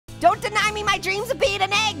Don't deny me my dreams of being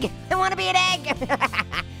an egg. I wanna be an egg.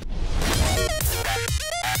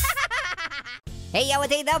 Hey, yo,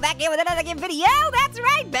 it's Etho back here with another game video. That's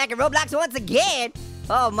right, back in Roblox once again.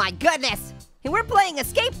 Oh my goodness. And we're playing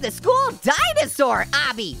Escape the School Dinosaur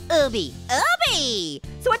Obby. Obby. Obby.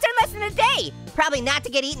 So what's our lesson today? Probably not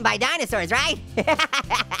to get eaten by dinosaurs, right?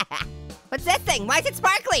 What's this thing? Why is it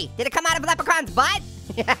sparkly? Did it come out of Leprechaun's butt?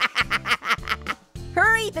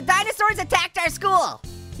 Hurry, the dinosaurs attacked our school.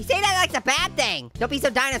 You say that like it's a bad thing. Don't be so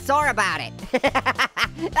dinosaur about it.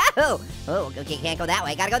 Oh, okay, can't go that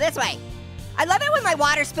way. Gotta go this way. I love it when my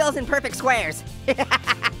water spills in perfect squares.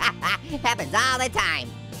 Happens all the time.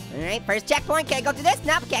 All right, first checkpoint. Can't go through this.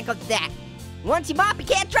 Nope, can't go through that. Once you mop, you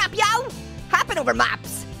can't drop, yo. Hopping over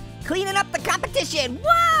mops. Cleaning up the competition.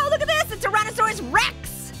 Whoa, look at this, the Tyrannosaurus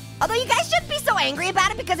Rex. Although you guys shouldn't be so angry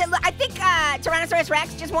about it because I think Tyrannosaurus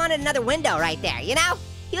Rex just wanted another window right there, you know?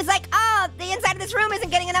 He was like, oh, the inside of this room isn't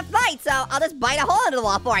getting enough light, so I'll just bite a hole into the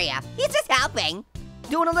wall for you. He's just helping.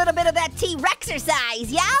 Doing a little bit of that T-Rexercise,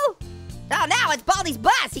 yo. Oh, now it's Baldi's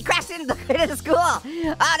bus. He crashed into the school. Oh,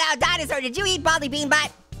 now, Dinosaur, did you eat Baldi Bean Butt?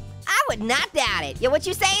 I would not doubt it. Yo, what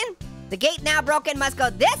you saying? The gate now broken must go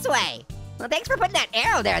this way. Well, thanks for putting that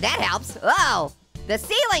arrow there. That helps. Oh, the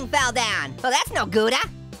ceiling fell down. Well, that's no Gouda.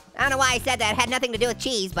 I don't know why I said that. It had nothing to do with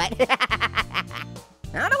cheese, but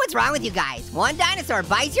I don't know what's wrong with you guys. One dinosaur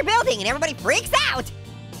bites your building and everybody freaks out.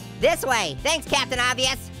 This way. Thanks, Captain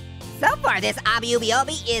Obvious. So far, this Obby Ooby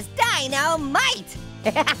Obby is dynamite.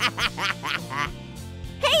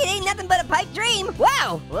 Hey, it ain't nothing but a pipe dream.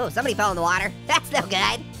 Whoa, somebody fell in the water. That's no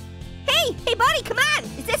good. Hey, buddy, come on.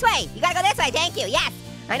 It's this way. You gotta go this way, thank you. Yes,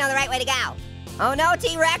 I know the right way to go. Oh no,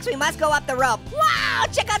 T-Rex, we must go up the rope. Wow,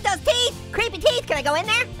 check out those teeth. Creepy teeth, can I go in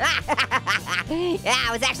there? Yeah,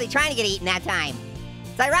 I was actually trying to get eaten that time.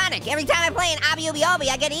 It's ironic, every time I play an Obby Ooby Obby,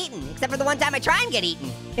 I get eaten, except for the one time I try and get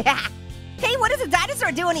eaten. Hey, what does a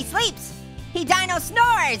dinosaur do when he sleeps? He dino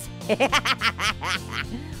snores.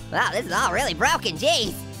 Wow, this is all really broken,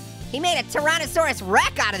 jeez. He made a Tyrannosaurus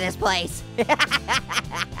Rex out of this place.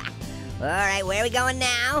 All right, where are we going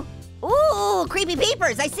now? Ooh, creepy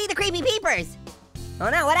peepers, I see the creepy peepers. Oh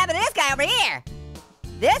no, what happened to this guy over here?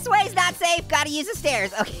 This way's not safe, gotta use the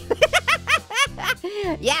stairs, okay.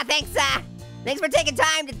 Yeah, thanks for taking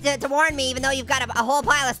time to warn me, even though you've got a whole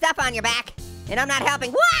pile of stuff on your back, and I'm not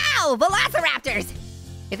helping. Wow, velociraptors.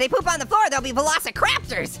 If they poop on the floor, they'll be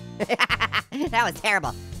velociraptors. That was terrible.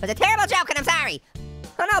 It was a terrible joke, and I'm sorry.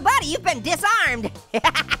 Oh no, buddy, you've been disarmed.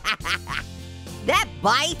 That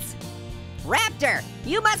bites. Raptor,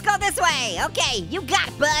 you must go this way. Okay, you got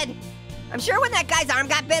it, bud. I'm sure when that guy's arm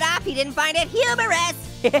got bit off, he didn't find it humorous.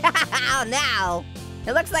 Oh no.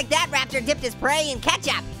 It looks like that raptor dipped his prey in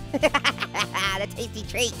ketchup. The tasty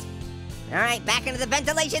treat. All right, back into the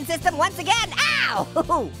ventilation system once again.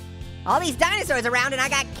 Ow! All these dinosaurs around and I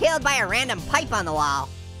got killed by a random pipe on the wall.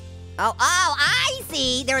 Oh, I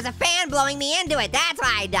see. There was a fan blowing me into it. That's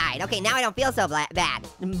why I died. Okay, now I don't feel so bad.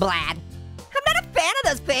 I'm not a fan of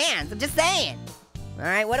those fans. I'm just saying. All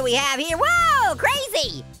right, what do we have here? Whoa,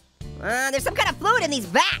 crazy. There's some kind of fluid in these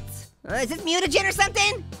vats. Is this mutagen or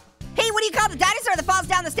something? Hey, what do you call the dinosaur that falls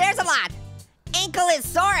down the stairs a lot?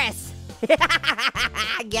 Ankylosaurus.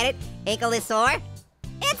 Get it? Ankylosaur?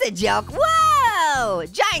 It's a joke. Whoa!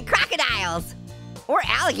 Giant crocodiles. Or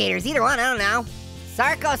alligators, either one, I don't know.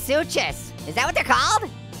 Sarcosuchus. Is that what they're called?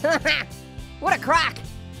 What a croc.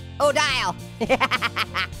 Odile.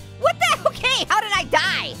 What the? Okay, how did I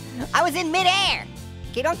die? I was in midair.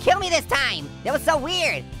 Okay, don't kill me this time. That was so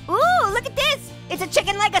weird. Ooh, look at this. It's a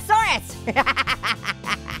chicken legosaurus.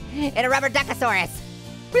 And a rubber duckosaurus.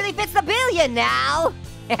 Really fits the bill, you know.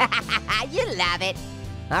 You love it.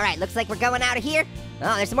 All right, looks like we're going out of here.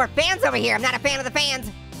 Oh, there's some more fans over here. I'm not a fan of the fans.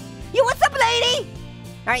 Yo, what's up, lady?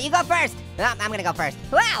 All right, you go first. Oh, I'm gonna go first.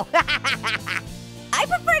 Wow. I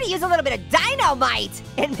prefer to use a little bit of dynamite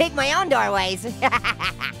and make my own doorways.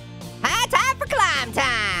 Time for climb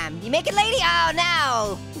time. You make it, lady? Oh,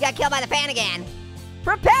 no. You got killed by the fan again.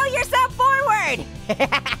 Propel yourself forward.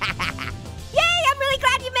 Yay, I'm really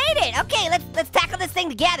glad you made it. Okay, let's tackle this thing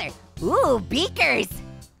together. Ooh, beakers.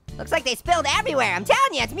 Looks like they spilled everywhere. I'm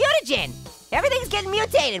telling you, it's mutagen. Everything's getting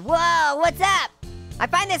mutated. Whoa, what's up? I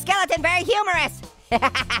find this skeleton very humorous.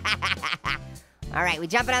 All right, we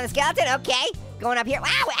jumping on the skeleton, okay. Going up here,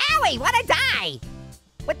 ow, owie, why'd I die?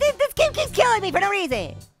 What, this game keeps killing me for no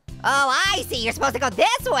reason. Oh, I see, you're supposed to go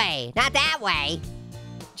this way, not that way.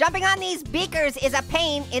 Jumping on these beakers is a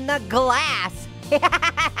pain in the glass.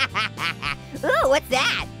 Ooh, what's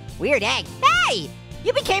that? Weird egg. Hey,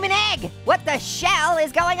 you became an egg. What the shell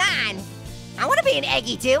is going on? I wanna be an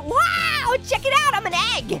eggy too. Wow, check it out, I'm an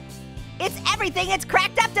egg. It's everything it's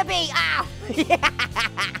cracked up to be. Oh.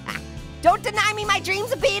 Don't deny me my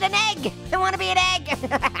dreams of being an egg. I want to be an egg.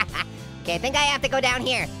 Okay, I think I have to go down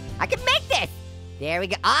here. I can make this. There we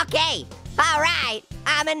go. Okay. All right.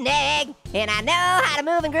 I'm an egg, and I know how to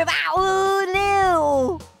move and groove. Ow, ooh,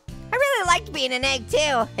 no. I really liked being an egg,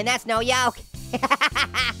 too, and that's no yoke.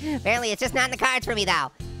 Apparently, it's just not in the cards for me,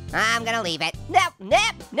 though. I'm gonna leave it. Nope,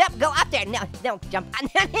 nope, nope. Go up there. No, don't jump.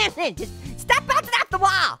 Just stop bouncing off the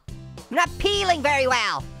wall. I'm not peeling very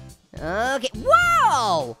well. Okay,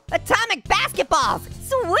 whoa! Atomic basketballs,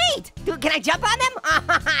 sweet! Dude, can I jump on them?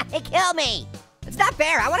 They kill me. It's not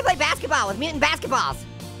fair, I wanna play basketball with mutant basketballs.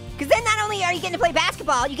 Cause then not only are you getting to play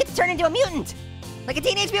basketball, you get to turn into a mutant. Like a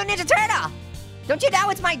Teenage Mutant Ninja Turtle. Don't you know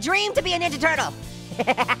it's my dream to be a Ninja Turtle?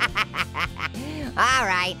 All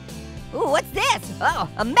right. Ooh, what's this? Oh,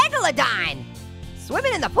 a megalodon.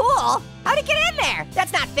 Swimming in the pool? How'd it get in there?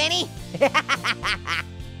 That's not Finny.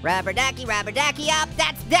 Rubber ducky, up.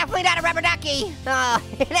 That's definitely not a rubber ducky. Oh,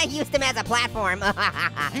 I used him as a platform.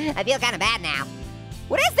 I feel kind of bad now.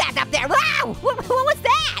 What is that up there? Wow, what was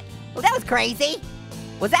that? Well, that was crazy.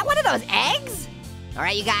 Was that one of those eggs? All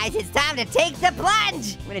right, you guys, it's time to take the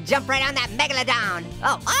plunge. I'm gonna jump right on that megalodon.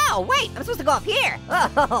 Oh, wait, I'm supposed to go up here.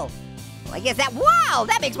 Oh, well, I guess that, whoa,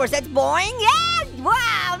 that makes more sense, boing. Yeah,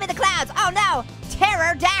 wow, I'm in the clouds. Oh no,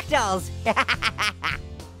 pterodactyls.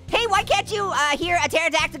 Hey, why can't you hear a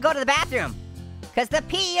pterodactyl go to the bathroom? Because the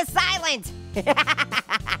P is silent.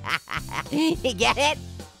 You get it?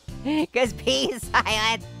 Because P is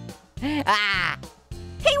silent. Ah.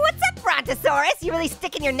 Hey, what's up, Brontosaurus? You're really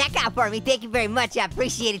sticking your neck out for me. Thank you very much. I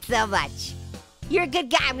appreciate it so much. You're a good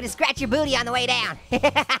guy. I'm gonna scratch your booty on the way down.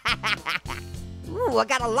 Ooh, I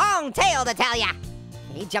got a long tail to tell ya.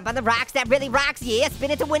 Hey, jump on the rocks. That really rocks. Yeah,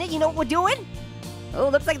 spin it to win it. You know what we're doing? Oh,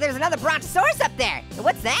 looks like there's another Brontosaurus up there.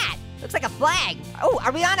 What's that? Looks like a flag. Oh,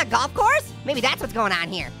 are we on a golf course? Maybe that's what's going on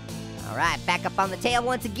here. All right, back up on the tail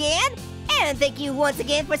once again. And thank you once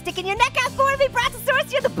again for sticking your neck out for me, Brontosaurus.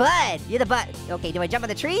 You're the bud. You're the bud. Okay, do I jump on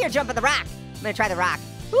the tree or jump on the rock? I'm gonna try the rock.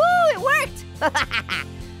 Ooh, it worked.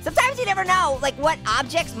 Sometimes you never know, like, what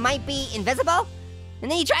objects might be invisible. And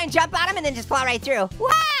then you try and jump on them and then just fall right through.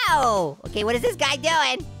 Wow! Okay, what is this guy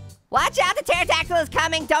doing? Watch out, the pterodactyl is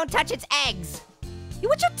coming. Don't touch its eggs.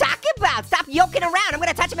 What you talking about? Stop yoking around. I'm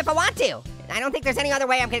gonna touch him if I want to. I don't think there's any other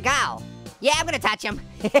way I'm gonna go. Yeah, I'm gonna touch him.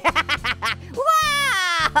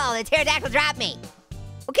 Whoa! The pterodactyl dropped me.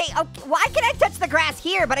 Okay, why can I touch the grass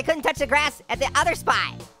here, but I couldn't touch the grass at the other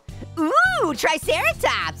spot? Ooh,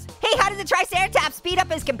 Triceratops. Hey, how did the Triceratops speed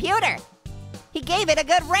up his computer? He gave it a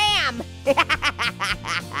good RAM.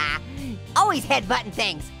 Always headbutting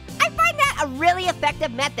things. I find that a really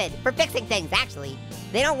effective method for fixing things, actually.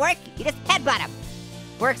 They don't work, you just headbutt them.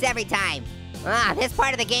 Works every time. Ah, this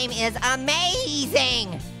part of the game is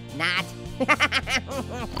amazing. Not.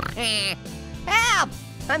 Help!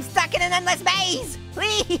 I'm stuck in an endless maze.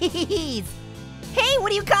 Please. Hey, what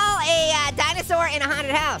do you call a dinosaur in a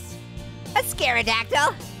haunted house? A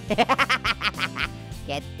scarodactyl.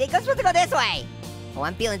 Yeah, I think I'm supposed to go this way. Oh,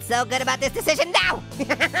 I'm feeling so good about this decision now.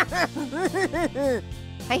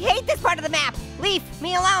 I hate this part of the map. Leave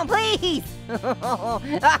me alone, please.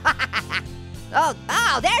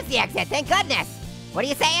 Oh, there's the exit, thank goodness. What are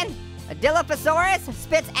you saying? A Dilophosaurus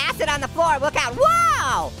spits acid on the floor, look out.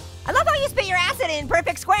 Whoa! I love how you spit your acid in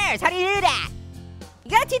perfect squares. How do you do that?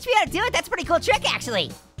 You gotta teach me how to do it. That's a pretty cool trick,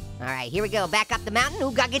 actually. All right, here we go, back up the mountain.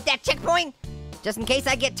 Ooh, gotta get that checkpoint, just in case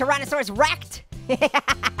I get Tyrannosaurus wrecked.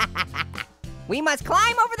 We must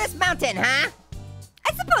climb over this mountain, huh?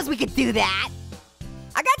 I suppose we could do that.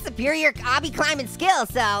 I got superior obby climbing skills,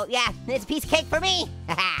 so yeah, it's a piece of cake for me.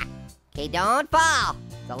 Okay, don't fall.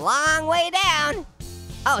 It's a long way down.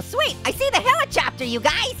 Oh, sweet, I see the helicopter, you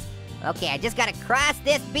guys. Okay, I just gotta cross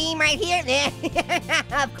this beam right here.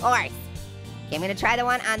 Of course. Okay, I'm gonna try the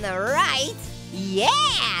one on the right.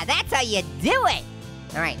 Yeah, that's how you do it.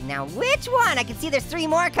 All right, now which one? I can see there's 3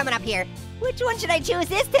 more coming up here. Which one should I choose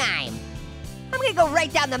this time? I'm gonna go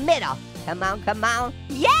right down the middle. Come on, come on.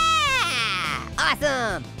 Yeah!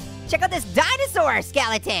 Awesome! Check out this dinosaur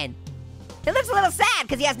skeleton. It looks a little sad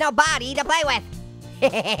because he has no body to play with.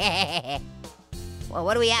 Well,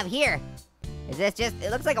 what do we have here? Is this just, it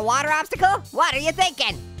looks like a water obstacle? What are you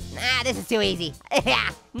thinking? Nah, this is too easy. Yeah,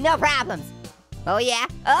 no problems. Oh yeah,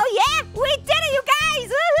 we did it, you guys,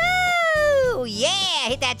 woohoo! Yeah,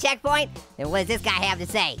 hit that checkpoint. And what does this guy have to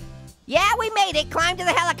say? Yeah, we made it, climb to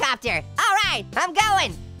the helicopter. All right, I'm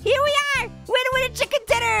going. Here we are, winner chicken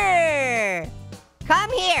dinner.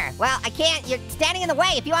 Come here. Well, I can't, you're standing in the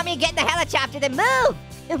way. If you want me to get in the helicopter, then move.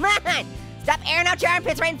 Come on, stop airing out your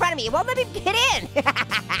armpits right in front of me. It won't let me get in.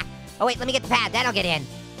 Oh wait, let me get the pad, that'll get in.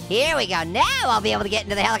 Here we go. Now I'll be able to get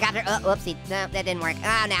into the helicopter. Oh, whoopsie. No, that didn't work.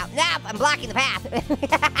 Oh, no. No, I'm blocking the path.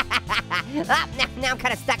 Oh, now I'm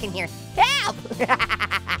kind of stuck in here. Help!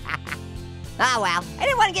 Oh, well. I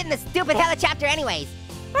didn't want to get in the stupid helicopter anyways.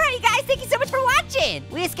 All right, you guys, thank you so much for watching.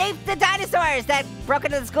 We escaped the dinosaurs that broke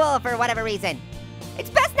into the school for whatever reason. It's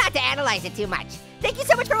best not to analyze it too much. Thank you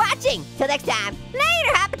so much for watching. Till next time,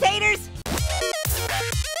 later, hot potatoes.